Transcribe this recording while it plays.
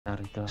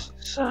Naruto,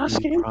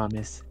 Sasuke? you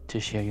promise to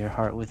share your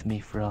heart with me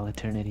for all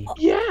eternity.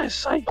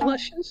 Yes, I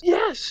blushes.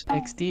 Yes.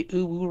 XD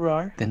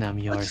Uwurar? Then I'm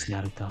yours,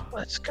 Naruto.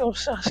 Let's go,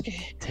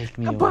 Sasuke. Take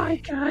me Goodbye, away.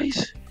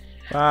 guys.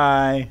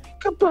 Bye.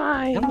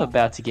 Goodbye. I'm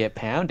about to get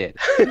pounded.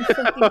 Are you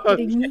fucking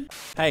kidding me?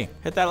 Hey,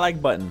 hit that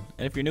like button.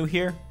 And if you're new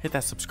here, hit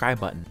that subscribe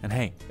button. And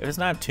hey, if it's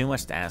not too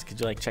much to ask, could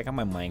you like check out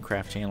my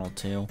Minecraft channel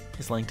too?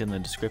 It's linked in the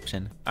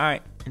description.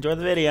 Alright, enjoy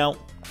the video.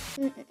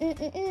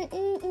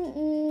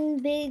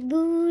 Big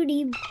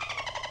booty.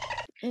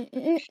 Knock,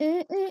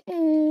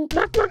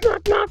 knock,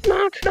 knock, knock,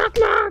 knock, knock,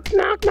 knock,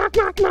 knock, knock,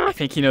 knock, I knock.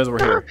 think he knows we're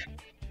here.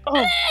 Oh,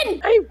 hey,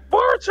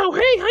 Boruto,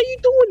 hey, how you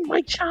doing,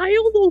 my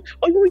child? Oh,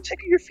 you want me to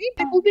tickle your feet?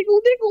 Diggle, diggle,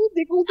 diggle,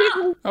 diggle,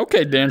 diggle.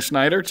 Okay, Dan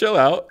Schneider, chill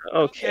out.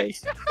 Okay.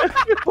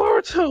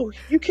 Boruto,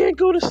 you can't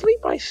go to sleep,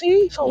 I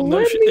see. So Oh, no,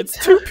 let me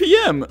it's 2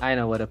 p.m. I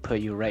know what to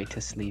put you right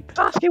to sleep.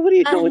 Sasuke, what are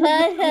you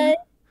doing?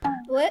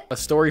 What? A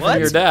story from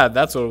your dad.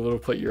 That's what will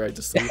put you right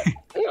to sleep.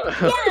 Yeah,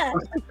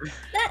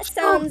 that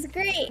sounds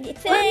great.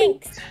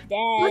 Thanks,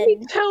 Let me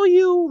Dad. tell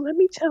you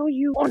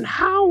on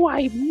how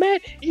I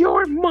met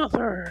your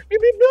mother. What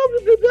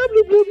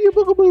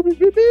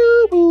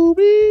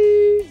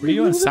are you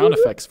doing sound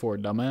effects for,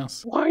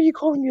 dumbass? Why are you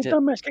calling me a Just-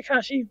 dumbass,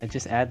 Kakashi? I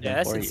just add them Yeah,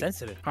 that's for you.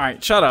 insensitive.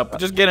 Alright, shut up.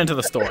 Just get into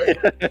the story.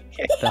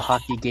 The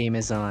hockey game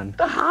is on.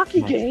 The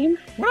hockey game?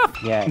 We're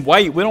not Yeah,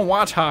 white. We don't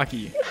watch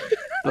hockey.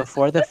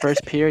 before the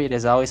first period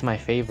is always my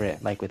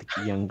favorite, like with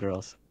young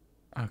girls.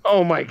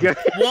 Oh my god.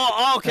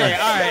 Well, okay,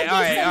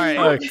 alright.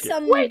 Okay.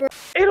 Wait.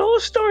 It all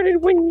started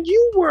when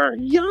you were a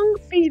young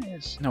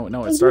fetus. No,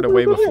 it started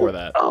way before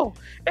that. Oh,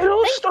 it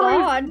all Thank started.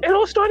 God. It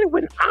all started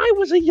when I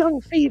was a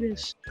young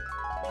fetus.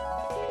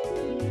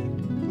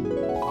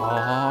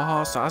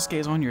 Oh,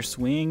 Sasuke's on your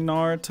swing,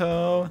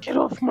 Naruto. Get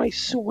off my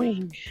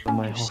swing. But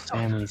my whole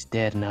family's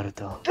dead,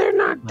 Naruto. They're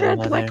not My dead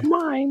mother- like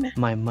mine.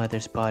 My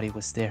mother's body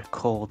was there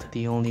cold.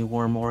 The only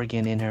warm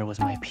organ in her was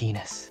my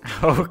penis.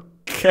 Okay.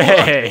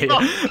 Okay.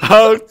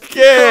 Oh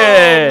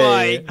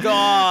my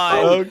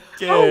god.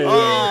 Okay.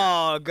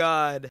 Oh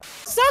god.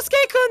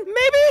 Sasuke-kun,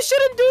 maybe you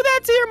shouldn't do that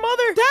to your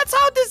mother. That's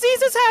how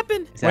diseases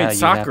happen. Is that how Wait, you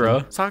Sakura.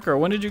 happen? Sakura,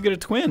 when did you get a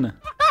twin?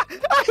 I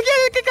get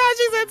it,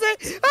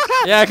 Kakashi-sensei.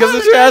 Yeah, because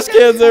the trash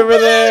can's over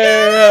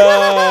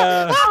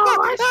there.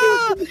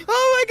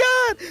 Oh my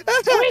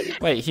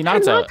god. Wait,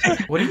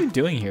 Hinata, what are you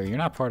doing here? You're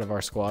not part of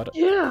our squad.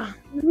 Yeah,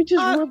 let me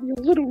just rub your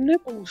little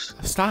nipples.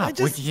 Stop.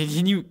 just-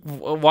 Can you?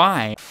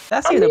 Why?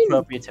 That I seems mean-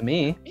 appropriate to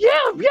me. Yeah,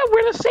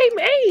 we're the same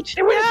age.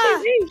 And we're Yeah.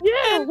 the same age.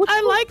 Yeah. And what's I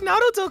wrong? like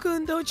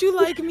Naruto-kun. Don't you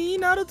like me,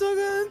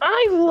 Naruto-kun?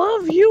 I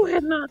love you,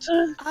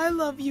 Hinata. I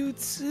love you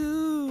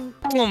too.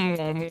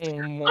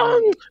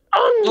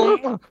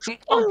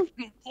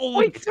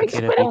 Wait, thanks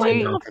Get for up spitting my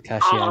into mouth.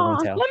 Kakashi, I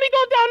won't tell. Let me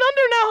go down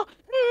under now.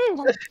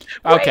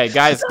 Okay,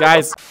 guys. Yeah.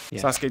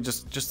 Sasuke,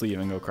 just leave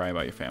and go cry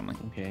about your family.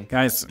 Okay.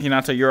 Guys,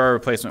 Hinata, you're our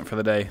replacement for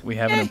the day. We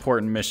have an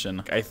important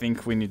mission. I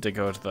think we need to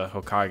go to the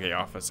Hokage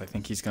office. I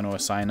think he's going to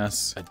assign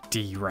us a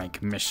D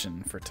rank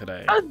mission for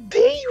today. A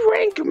D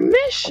rank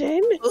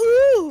mission?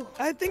 Ooh,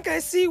 I think I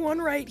see one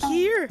right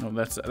here. Oh,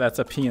 that's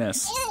a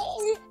penis.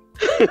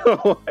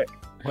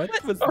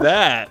 What was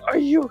that? Are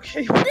you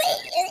okay?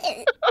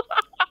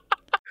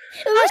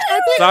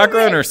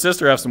 Sakura and her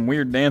sister have some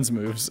weird dance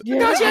moves.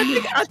 Yeah.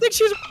 I think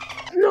she's.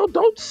 No,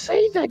 don't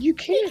say that. You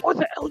can't. Or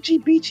the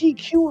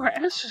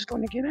LGBTQRS is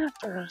going to get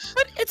after us.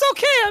 But it's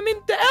okay. I mean,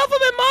 the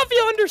Alphabet Mafia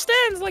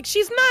understands. Like,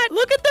 she's not.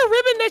 Look at the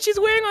ribbon that she's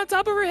wearing on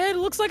top of her head. It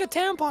looks like a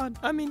tampon.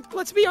 I mean,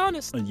 let's be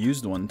honest. A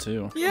used one,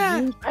 too.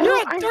 Yeah, I you're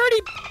don't- a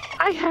dirty.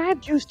 I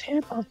had used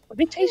tampons, but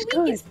they taste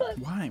good.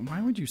 Why?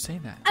 Why would you say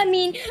that? I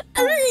mean,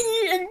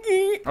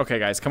 Okay,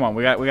 guys, come on.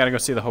 We got to go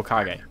see the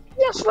Hokage.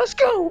 Yes, let's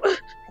go.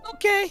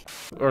 Okay.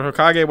 Or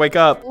Hokage, wake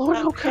up. Lord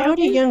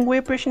Howdy, Hokage. young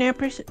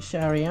whippersnappers.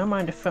 Sorry, I'm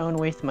on the phone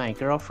with my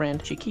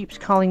girlfriend. She keeps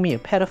calling me a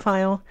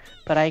pedophile,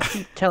 but I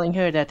keep telling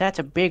her that that's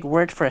a big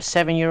word for a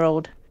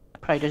 7-year-old.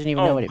 Probably doesn't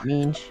even know what it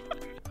means.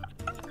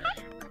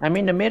 I'm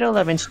in the middle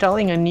of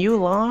installing a new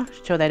law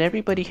so that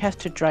everybody has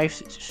to drive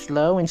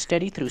slow and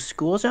steady through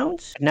school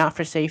zones. Not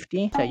for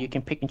safety, so you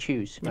can pick and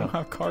choose. We don't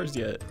have cars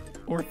yet.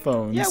 Or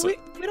phones. Yeah, we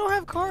don't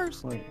have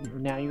cars, Well,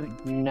 now you're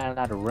not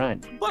allowed to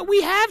run. but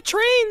we have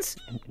trains.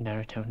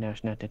 Naruto,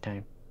 now's not the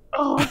time.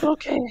 Oh,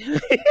 okay.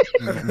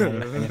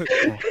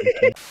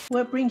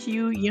 What brings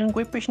you young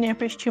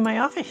whippersnappers to my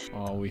office?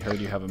 Oh, we heard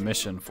you have a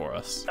mission for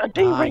us. A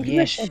D rank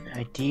Yes, mission.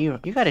 a D.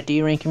 You got a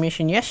D rank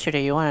mission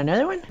yesterday. You want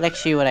another one? Let's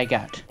see what I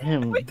got.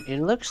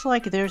 It looks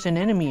like there's an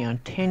enemy on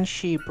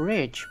Tenshi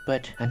Bridge,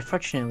 but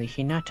unfortunately,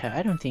 Hinata,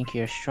 I don't think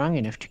you're strong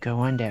enough to go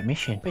on that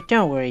mission. But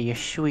don't worry, you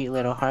sweet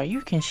little heart.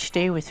 You can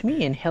stay with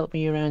me and help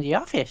me around the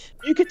office.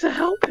 You get to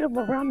help him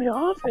around the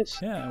office.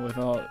 Yeah, with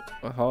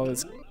all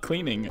his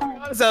cleaning.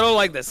 I don't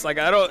like this. this.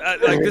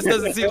 Like, this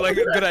doesn't seem like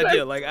a good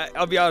idea. Like,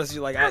 I'll be honest with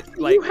you. Like,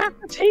 you have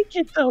to take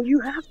it though. You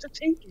have to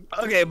take it.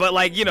 Okay, but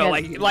like, you know,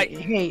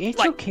 Hey, it's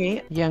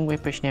okay, young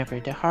whippersnapper.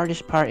 The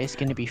hardest part is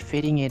gonna be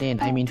fitting it in.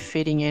 I mean,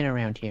 fitting in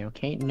around here.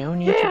 Okay, no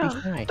need to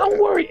be shy. Don't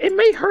worry. It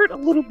may hurt a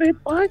little bit,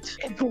 but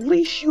at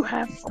least you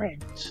have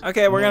friends.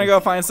 Okay, we're gonna go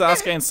find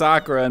Sasuke and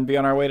Sakura and be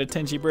on our way to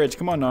Tenchi Bridge.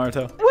 Come on,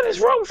 Naruto. What is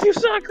wrong with you,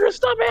 Sakura?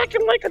 Stop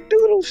acting like a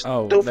doodle.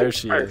 Oh, there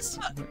she is.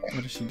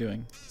 What is she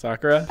doing?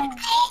 Sakura?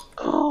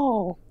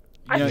 Oh.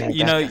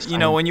 You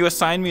know, when you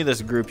assigned me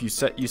this group, you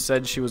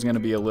said she was gonna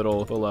be a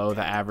little below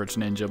the average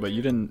ninja, but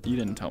you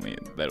didn't tell me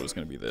that it was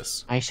gonna be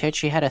this. I said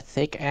she had a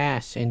thick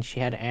ass and she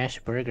had ass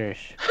burgers.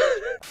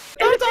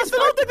 I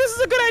don't think this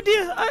is a good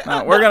idea.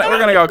 No, we're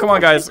gonna go. Come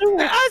on, guys. The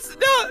only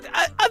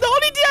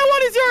idea I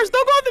want is yours.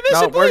 Don't go on the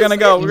mission, No, we're gonna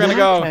go. We're gonna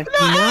go.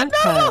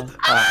 No.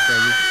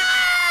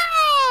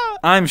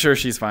 I'm sure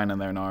she's fine in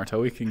there,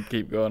 Naruto. We can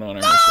keep going on our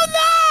mission. Help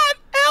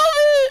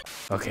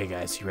me! Okay,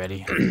 guys, you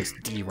ready for this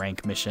D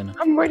rank mission?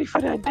 I'm ready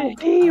for that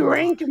D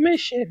rank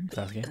mission.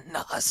 Sasuke?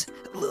 Nas,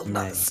 little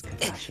Nas.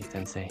 Kakashi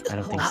Sensei. I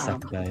don't think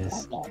Sakura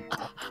is.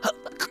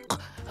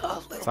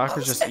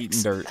 Sakura's just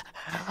eating dirt.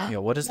 Yo,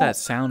 what is that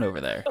sound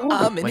over there?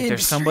 I'm an Wait,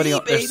 there's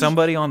industry,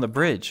 somebody on the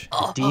bridge.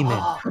 A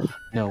demon.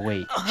 No,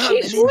 wait. I'm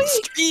an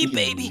industry,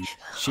 baby.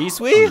 She's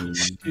sweet.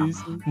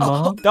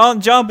 Mom? Don't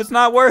jump. It's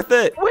not worth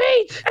it.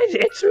 Wait,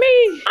 it's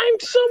me.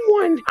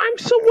 I'm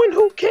someone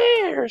who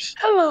cares.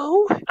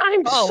 Hello,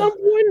 I'm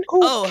someone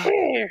who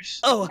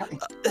cares.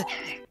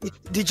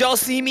 Did y'all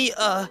see me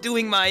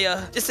doing my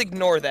just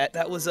ignore that.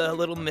 That was a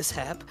little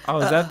mishap. Oh,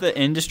 is that the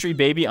Industry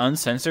Baby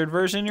uncensored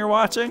version you're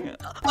watching?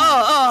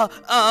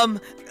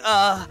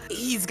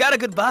 He's got a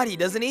good body,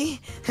 doesn't he?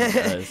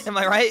 does. Am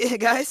I right,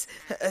 guys?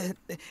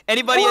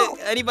 Anybody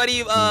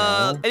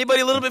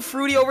a little bit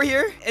fruity over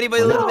here?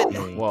 Anybody a little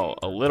bit? Well,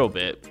 a little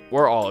bit.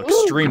 We're all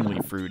extremely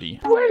fruity.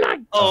 We're not.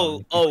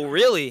 Oh,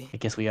 really? I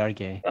guess we are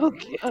gay.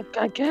 Okay,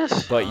 I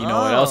guess. But you know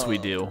what else we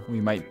do? We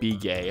might be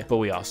gay, but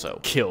we also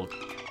kill.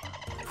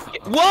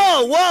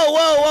 Whoa!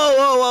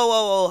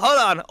 Hold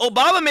on.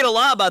 Obama made a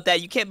law about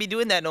that. You can't be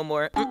doing that no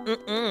more.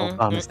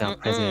 Obama's not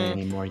president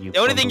anymore. You. The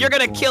only thing you're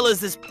gonna kill is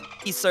this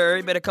sir.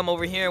 You better come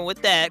over here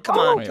with that. Come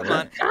on.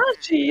 Gotcha.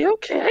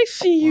 Okay, I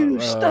see you,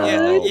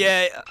 stud.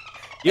 Yeah.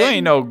 You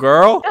ain't no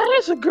girl. That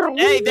is a girl.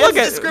 Hey, Look that's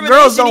at discrimination.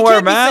 girls don't He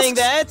wear can't be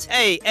masks.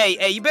 saying that.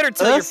 Hey, you better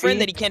tell your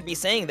friend that he can't be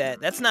saying that.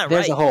 That's not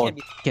There's right. a whole You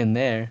can't in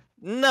there.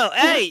 No,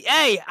 hey,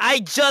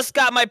 I just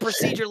got my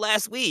procedure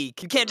last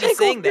week. You can't be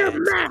saying Take off that.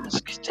 your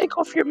mask. Take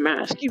off your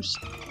mask, you.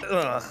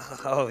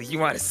 Oh, you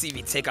want to see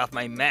me take off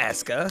my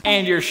mask, huh?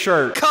 And your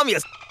shirt. Call me a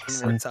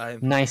one more time.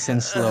 Nice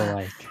and slow,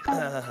 like.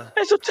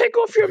 Hey, so take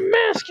off your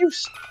mask, you.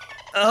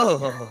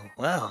 Oh,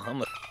 wow,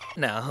 I'm a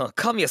now. Huh?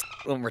 Call me a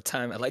one more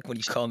time. I like when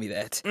you call me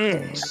that.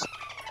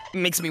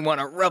 Makes me want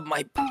to rub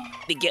my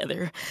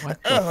together.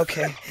 What the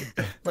okay.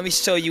 Let me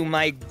show you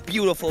my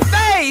beautiful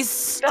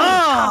face.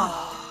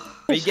 Oh.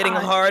 Are you getting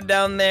hard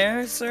down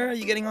there, sir? Are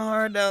you getting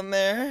hard down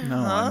there? No,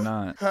 I'm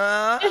not.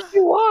 Huh? Yes,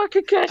 you are,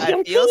 Kakashi.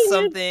 I feel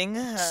something.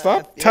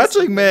 Stop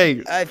touching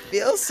me. I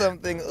feel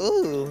something.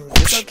 Ooh,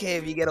 it's okay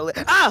if you get a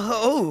little.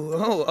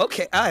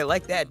 Okay. I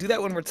like that. Do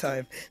that one more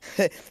time.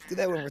 Do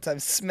that one more time.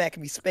 Spank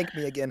me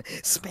again.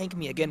 Spank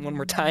me again one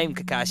more time,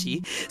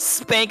 Kakashi.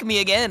 Spank me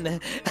again.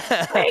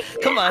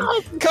 Come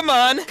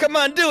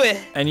on, do it.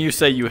 And you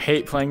say you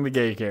hate playing the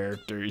gay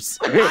characters.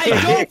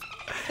 I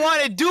don't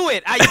want to do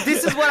it.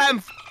 This is what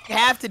I'm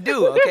have to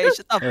do, okay?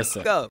 Shut the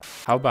Listen, fuck up.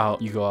 how about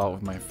you go out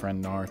with my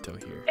friend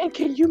Naruto here? And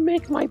can you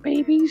make my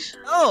babies?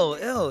 Oh,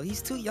 ew,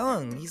 he's too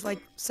young. He's like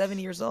 7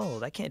 years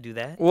old. I can't do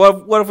that.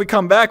 What if we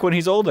come back when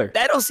he's older?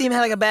 That don't seem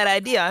like a bad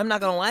idea. I'm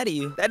not gonna lie to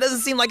you. That doesn't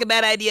seem like a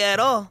bad idea at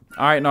all.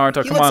 All right,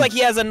 Naruto, He come looks on. like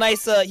he has a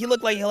nice, he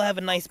look like he'll have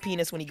a nice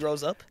penis when he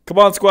grows up. Come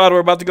on, squad. We're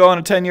about to go on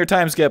a 10-year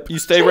time skip. You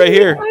stay right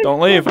here.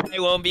 Don't leave. I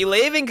won't be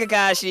leaving,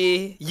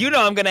 Kakashi. You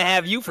know I'm gonna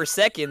have you for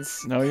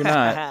seconds. No, you're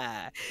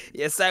not.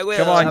 Yes, I will.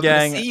 Come on, I'm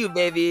gang. gonna see you,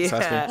 baby.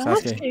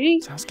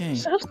 Sasuke.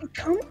 Sasuke,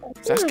 come on.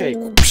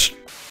 Sasuke.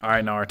 All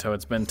right, Naruto.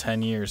 It's been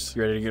 10 years.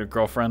 You ready to get a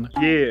girlfriend?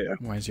 Yeah,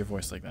 Why is your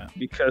voice like that?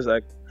 because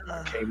I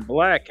came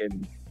black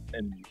and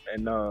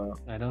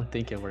I don't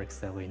think it works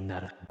that way,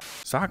 Naruto.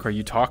 Sakura,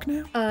 you talk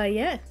now?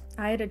 Yeah.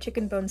 I had a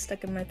chicken bone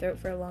stuck in my throat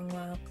for a long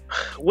while.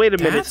 wait a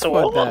minute. That's So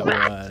what all that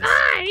that was.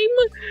 time.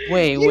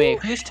 Wait,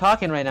 who's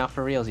talking right now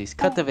for realsies?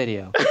 Cut the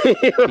video.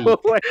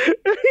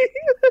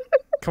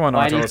 Come on,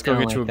 Why do Naruto. you Let's go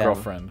sound get you a like that?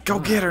 girlfriend. Go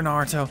get her,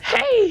 Naruto.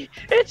 Hey,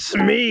 it's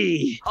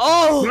me.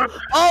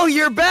 Oh,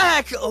 you're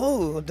back.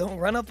 Oh, don't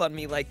run up on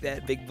me like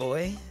that, big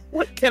boy.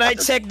 What? Can I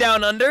check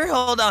down under?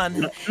 Hold on.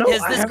 No,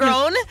 Has I this haven't-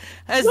 grown?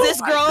 Has No, this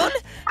grown?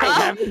 I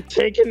haven't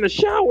taken the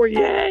shower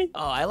yet.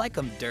 Oh, I like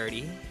them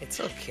dirty. It's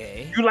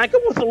okay. You like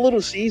them with a little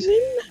season?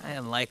 I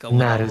like them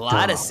with a Naruto.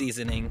 lot of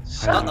seasoning.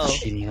 Are you Uh-oh.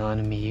 cheating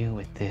on me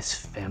with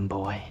this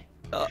femboy?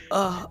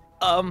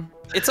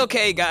 It's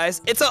okay, guys.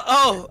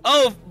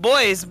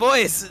 Boys,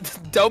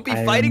 don't be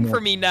I fighting am for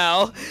me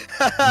now.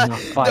 I'm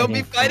not Don't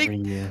be for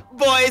fighting, you.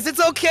 boys. It's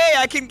okay.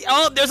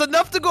 There's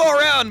enough to go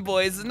around,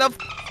 boys. Enough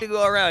to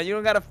go around. You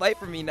don't gotta fight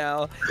for me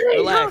now. Hey,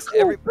 Relax.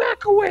 Haku,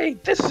 back away.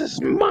 This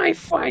is my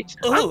fight.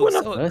 I'm Ooh,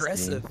 gonna... so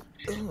aggressive.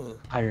 Ooh.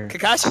 Higher.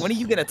 Kakashi, when are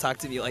you gonna talk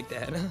to me like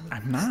that?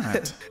 I'm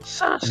not.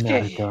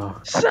 Sasuke.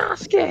 Naruto.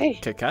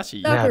 Sasuke.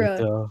 Kakashi. Sakura.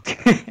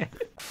 Naruto.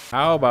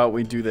 How about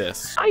we do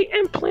this? I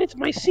implant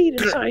my seed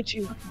inside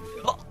you.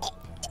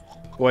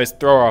 Boys,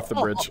 throw her off the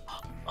bridge.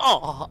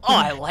 Oh,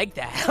 I like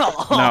that.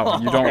 No,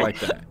 you don't like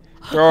that.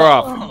 Throw her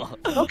off.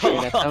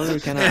 Okay. That's how we're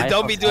gonna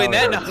Don't be doing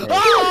that now. Eiffel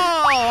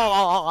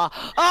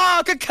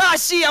Oh,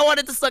 Kakashi, I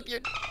wanted to suck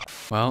your...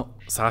 Well,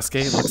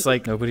 Sasuke, looks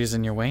like nobody's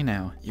in your way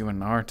now. You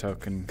and Naruto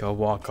can go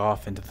walk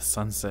off into the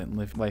sunset and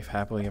live life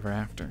happily ever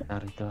after.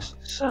 Naruto,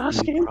 you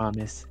Sasuke.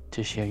 promise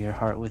to share your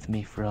heart with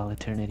me for all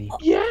eternity.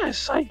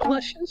 Yes, I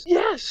blushes.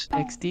 Yes.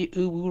 XD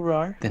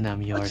Uburar. Then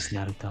I'm yours,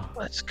 Naruto.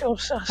 Let's go,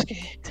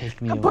 Sasuke.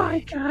 Take me Goodbye, away.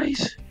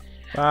 guys.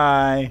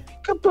 Bye.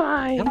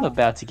 Goodbye. I'm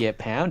about to get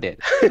pounded.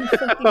 Are you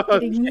fucking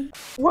kidding me?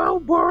 Well,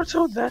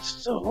 Boruto,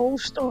 that's the whole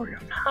story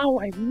on how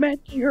I met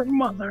your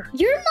mother.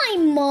 You're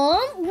my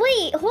mom?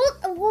 Wait,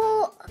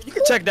 well, You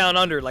can check down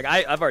under. Like,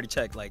 I've already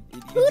checked. Like,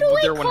 who do I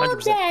they're call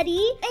 100%.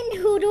 daddy?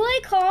 And who do I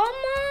call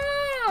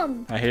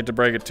mom? I hate to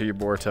break it to you,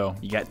 Boruto.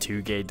 You got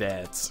 2 gay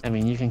dads. I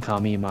mean, you can call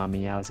me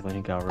mommy. I was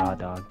going to go raw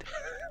dogged.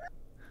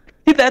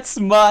 That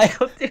smile,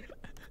 dude.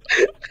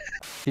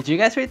 Did you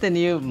guys read the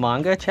new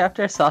manga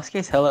chapter?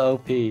 Sasuke's hella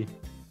OP.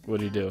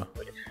 What'd he do?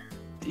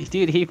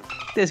 Dude, he f***ed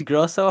this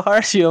girl so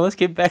hard she almost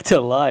came back to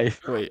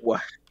life. Wait.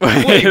 What?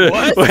 Wait,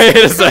 what? Wait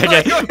a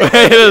second.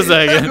 Wait a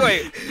second.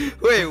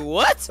 Wait,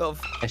 what? Oh,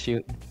 Yeah,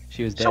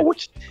 she was dead. So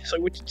what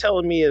you're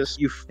telling me is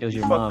you It was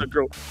your fucked mom. the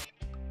girl.